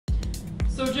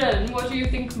So Jen, what do you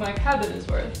think my cabin is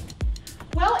worth?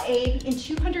 Well, Abe, in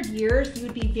 200 years, you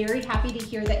would be very happy to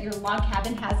hear that your log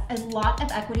cabin has a lot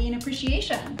of equity and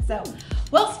appreciation. So,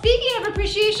 well, speaking of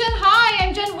appreciation, hi,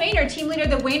 I'm Jen Wehner, team leader of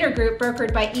the Wehner Group,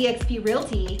 brokered by eXp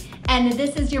Realty. And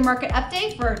this is your market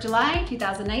update for July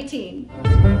 2019.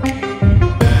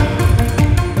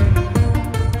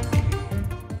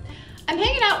 I'm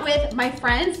hanging out with my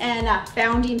friends and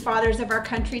founding fathers of our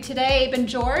country today, Abe and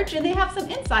George, and they have some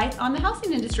insights on the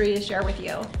housing industry to share with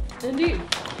you. Indeed.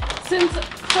 Since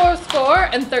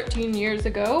 13 years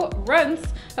ago,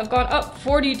 rents have gone up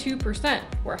 42%,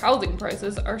 where housing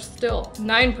prices are still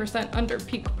 9% under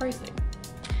peak pricing.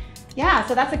 Yeah,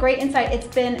 so that's a great insight. It's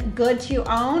been good to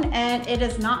own, and it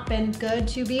has not been good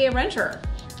to be a renter.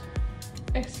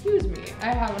 Excuse me,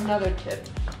 I have another tip.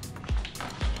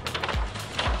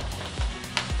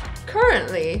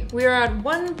 Currently, we are at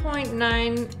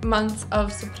 1.9 months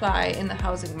of supply in the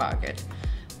housing market,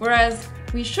 whereas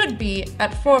we should be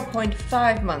at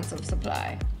 4.5 months of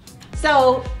supply.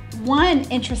 So one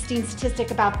interesting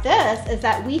statistic about this is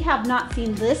that we have not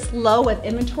seen this low of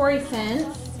inventory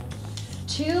since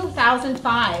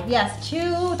 2005. Yes,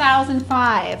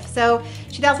 2005. So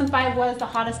 2005 was the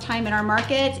hottest time in our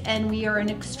market, and we are in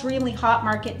an extremely hot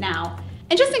market now.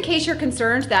 And just in case you're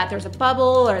concerned that there's a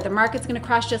bubble or the market's gonna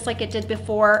crash just like it did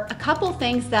before, a couple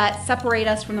things that separate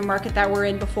us from the market that we're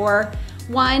in before.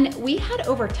 One, we had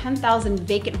over 10,000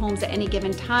 vacant homes at any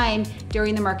given time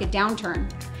during the market downturn.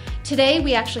 Today,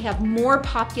 we actually have more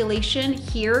population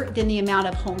here than the amount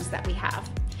of homes that we have.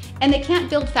 And they can't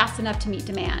build fast enough to meet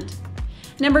demand.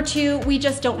 Number two, we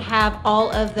just don't have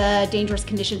all of the dangerous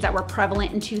conditions that were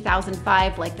prevalent in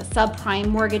 2005, like the subprime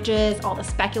mortgages, all the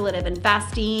speculative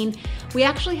investing. We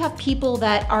actually have people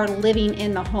that are living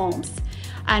in the homes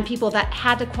and people that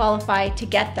had to qualify to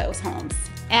get those homes.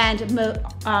 And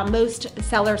most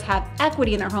sellers have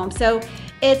equity in their home. So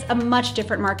it's a much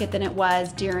different market than it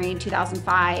was during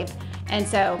 2005. And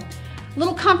so a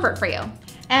little comfort for you.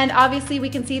 And obviously we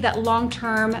can see that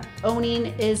long-term owning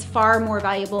is far more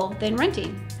valuable than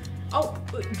renting. Oh,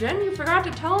 Jen, you forgot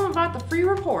to tell them about the free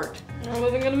report. I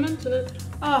wasn't gonna mention it.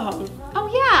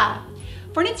 Oh yeah.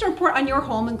 For an instant report on your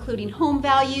home, including home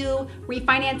value,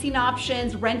 refinancing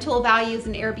options, rental values,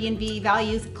 and Airbnb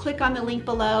values, click on the link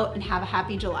below and have a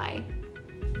happy July.